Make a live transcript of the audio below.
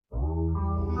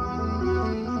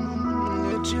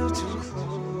want you to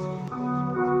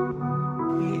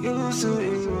we used to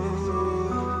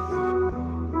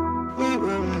we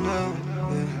were in love,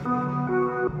 yeah.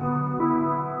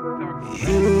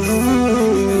 You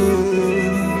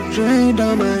drained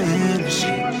all my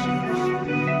energy,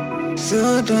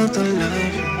 sucked up the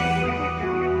life in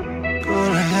me. Go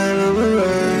to hell of a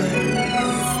ride,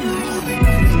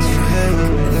 hell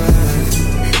of a ride,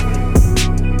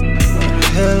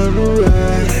 hell of a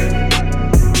ride.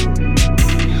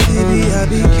 Baby, I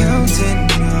be counting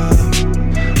up.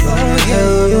 Oh,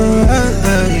 hell of a ride.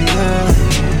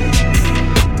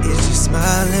 It's your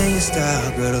smile and your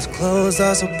style, girl. Those clothes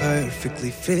are so perfectly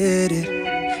fitted.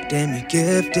 Damn, you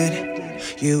gifted.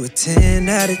 You a 10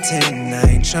 out of 10. I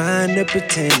ain't trying to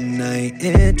pretend I ain't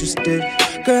interested.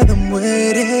 Girl, I'm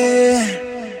with it.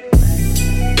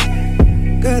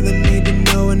 Girl, I need to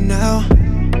know it now.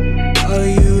 Are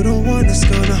you the one that's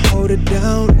gonna hold it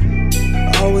down?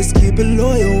 Always keep it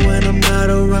loyal when I'm not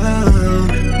around.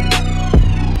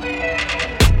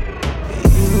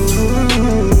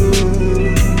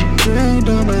 You drained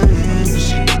all my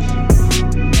energy,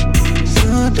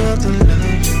 sucked up the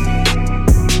life.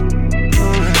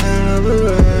 Oh, hell of a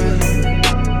ride,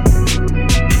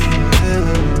 hell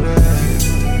of a ride,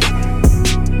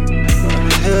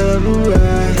 hell of a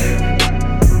ride.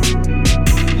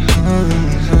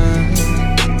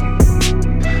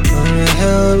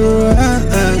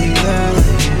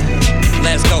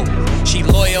 Let's go. She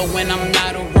loyal when I'm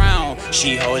not around.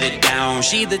 She hold it down.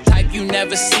 She the type you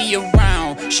never see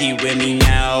around. She with me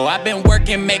now. I've been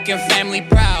working, making family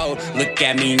proud. Look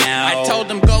at me now. I told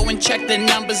them go and check the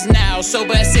numbers now.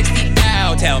 Sober at 60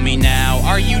 out. Tell me now,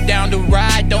 are you down to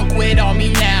ride? Don't quit on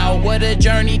me now. What a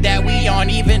journey that we on.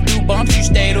 Even through bumps, you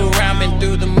stayed around. Been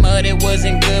through the mud, it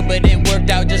wasn't good, but it worked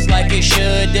out just like it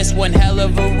should. This one hell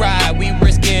of a ride. We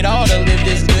risk it all to live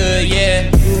this good, yeah.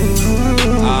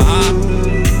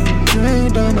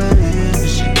 Drained all my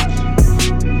energy,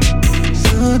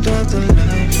 sucked up the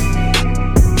life.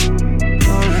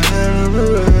 On a hell of a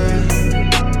ride,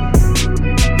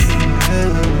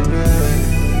 hell of a ride.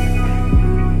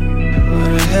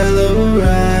 What a hell of a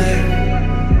ride.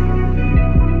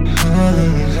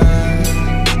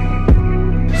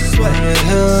 Sweat,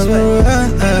 hell of a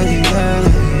ride.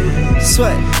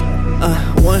 Sweat,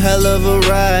 one hell of a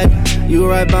ride. You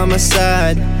right by my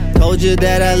side. Told you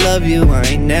that I love you, I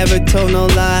ain't never told no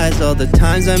lies. All the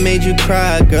times I made you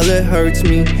cry, girl, it hurts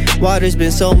me. Water's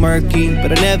been so murky,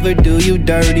 but I never do you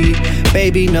dirty.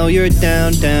 Baby, know you're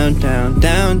down, down, down,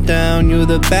 down, down. You're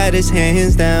the baddest,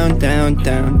 hands down, down,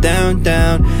 down, down,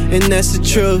 down. And that's the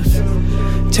truth.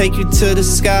 Take you to the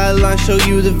skyline, show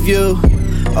you the view.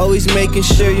 Always making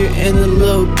sure you're in the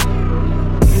loop.